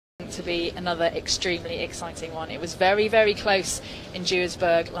to be another extremely exciting one. It was very, very close in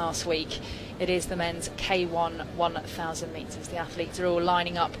Duisburg last week. It is the men's K1 1000 metres. The athletes are all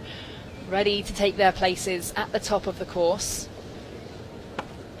lining up, ready to take their places at the top of the course.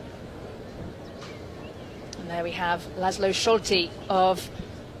 And there we have Laszlo Solti of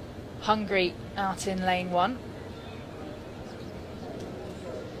Hungary out in lane 1.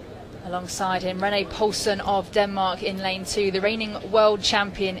 Alongside him, René Poulsen of Denmark in lane 2, the reigning world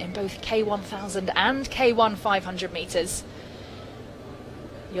champion in both K1000 and K1 500 metres.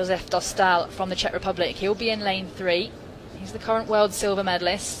 Josef Dostal from the Czech Republic, he'll be in lane 3. He's the current world silver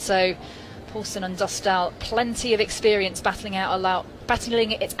medalist, so Poulsen and Dostal, plenty of experience battling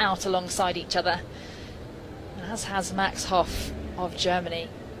it out alongside each other. As has Max Hoff of Germany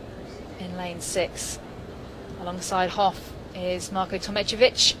in lane 6. Alongside Hoff is Marko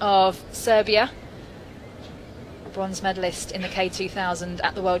Tomićević of Serbia, a bronze medalist in the K2000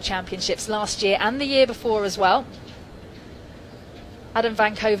 at the World Championships last year and the year before as well. Adam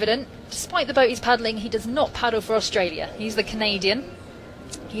van Koveren, despite the boat he's paddling, he does not paddle for Australia. He's the Canadian.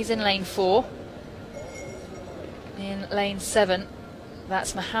 He's in lane 4. In lane 7,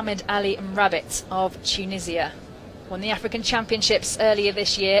 that's Mohamed Ali Mrabit of Tunisia. Won the African Championships earlier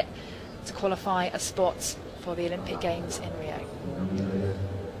this year to qualify a spot for the Olympic Games in Rio.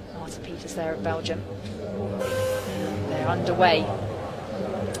 Martin Peters there of Belgium. They're underway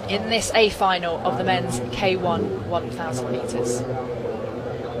in this A final of the men's K1 1000 metres.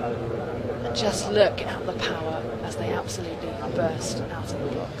 And just look at the power as they absolutely burst out of the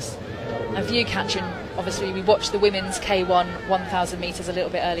blocks. Now for you, Katrin, obviously we watched the women's K1 1000 metres a little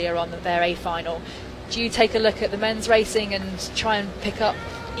bit earlier on their A final. Do you take a look at the men's racing and try and pick up?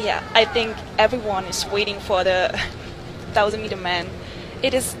 Yeah, I think everyone is waiting for the 1000-meter man.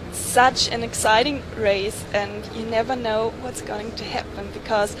 It is such an exciting race, and you never know what's going to happen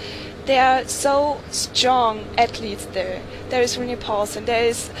because there are so strong athletes there. There is René Poulsen, there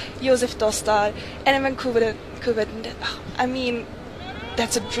is Josef Dostal, and then Vancouver. I mean,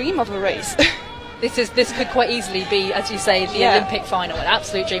 that's a dream of a race. This could quite easily be, as you say, the Olympic final, an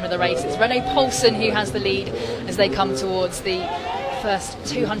absolute dream of the race. It's René Poulsen who has the lead as they come towards the first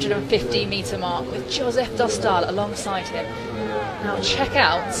 250-metre mark with Josef Dostal alongside him. Now check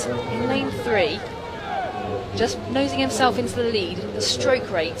out, in lane 3, just nosing himself into the lead, the stroke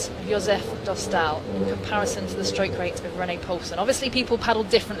rate of Josef Dostal in comparison to the stroke rate of René Poulsen. Obviously people paddle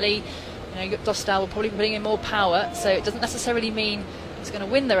differently. You know, Dostal will probably be putting in more power, so it doesn't necessarily mean he's going to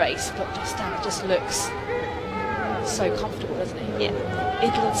win the race, but Dostal just looks so comfortable, doesn't he? Yeah,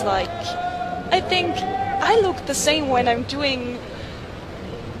 it looks like... I think I look the same when I'm doing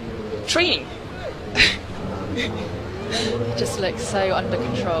training. It just looks so under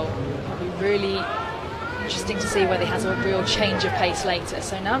control. It'll be really interesting to see whether he has a real change of pace later.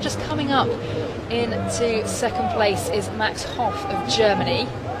 So now just coming up into second place is Max Hoff of Germany,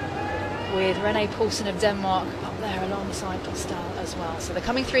 with René Poulsen of Denmark up there alongside Dostal as well. So they're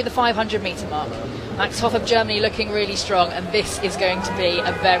coming through the 500-metre mark. Max Hoff of Germany looking really strong, and this is going to be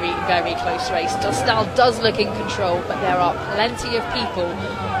a very, very close race. Dostal does look in control, but there are plenty of people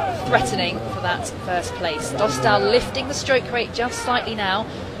threatening for that first place. Dostal lifting the stroke rate just slightly now,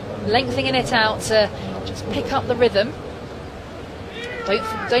 lengthening it out to just pick up the rhythm.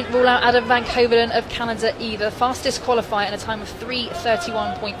 Don't rule out Adam van Koveren of Canada either. Fastest qualifier in a time of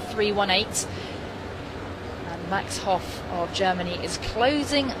 3:31.318. And Max Hoff of Germany is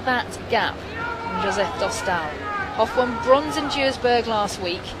closing that gap from Josef Dostal. Hoff won bronze in Duisburg last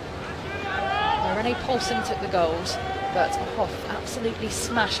week. René Poulsen took the gold, but Hoff absolutely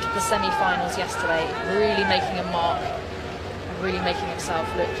smashed the semi-finals yesterday, really making a mark and really making himself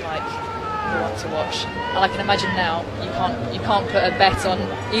look like the one to watch. And I can imagine now you can't put a bet on,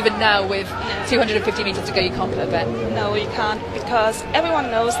 even now with 250 metres to go, you can't put a bet. No, you can't, because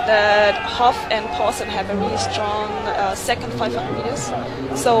everyone knows that Hoff and Poulsen have a really strong second 500 metres.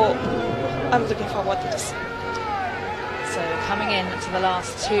 So I'm looking forward to this. So coming in to the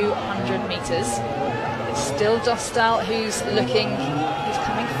last 200 metres, it's still Dostal who's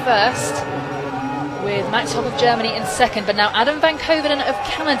coming first, with Max Hoff of Germany in second, but now Adam van Koveren of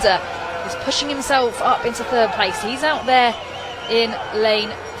Canada is pushing himself up into third place. He's out there in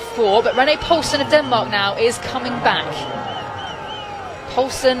lane 4, but René Poulsen of Denmark now is coming back.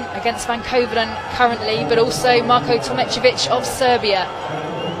 Poulsen against van Koveren currently, but also Marko Tomićević of Serbia.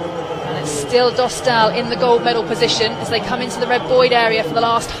 And it's still Dostal in the gold medal position as they come into the red buoyed area for the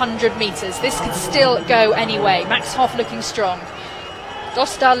last 100 metres. This could still go any way. Max Hoff looking strong.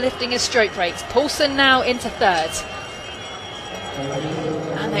 Dostal lifting his stroke rates. Poulsen now into third.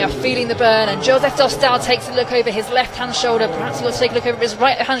 And and they are feeling the burn, and Joseph Dostal takes a look over his left-hand shoulder. Perhaps he will take a look over his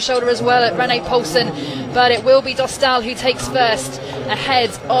right-hand shoulder as well at René Poulsen, but it will be Dostal who takes first, ahead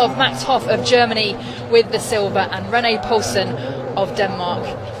of Max Hoff of Germany with the silver, and René Poulsen of Denmark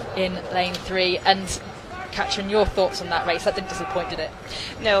in lane 3. And Katrin, your thoughts on that race? That didn't disappoint, did it?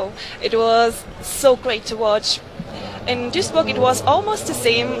 No, it was so great to watch. In Duisburg it was almost the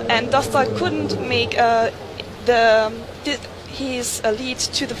same, and Dostal couldn't make his lead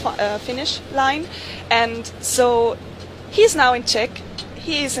to the finish line, and so he's now in Czech.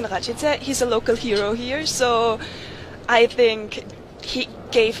 He is in Racice. He's a local hero here, so I think he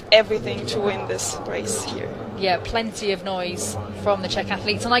gave everything to win this race here. Yeah, plenty of noise from the Czech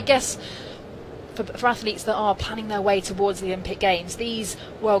athletes, and I guess for athletes that are planning their way towards the Olympic Games, these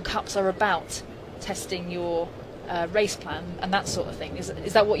World Cups are about testing your race plan and that sort of thing.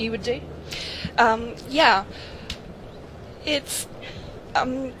 Is that what you would do? Yeah. It's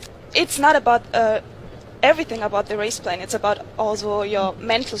not about everything about the race plan. It's about also your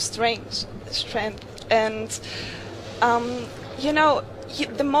mental strength, and you know,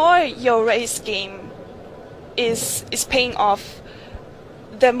 the more your race game is paying off,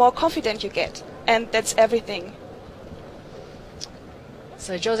 the more confident you get, and that's everything.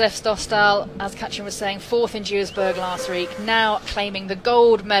 So Josef Dostal, as Katrin was saying, 4th in Duisburg last week, now claiming the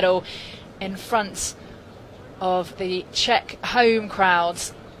gold medal in front of the Czech home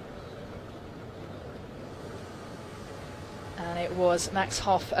crowds. And it was Max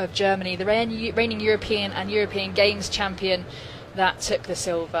Hoff of Germany, the reigning European and European Games champion, that took the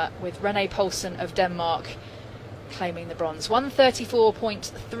silver, with René Poulsen of Denmark claiming the bronze.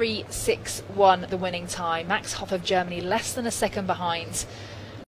 1:34.361 the winning time. Max Hoff of Germany less than a second behind.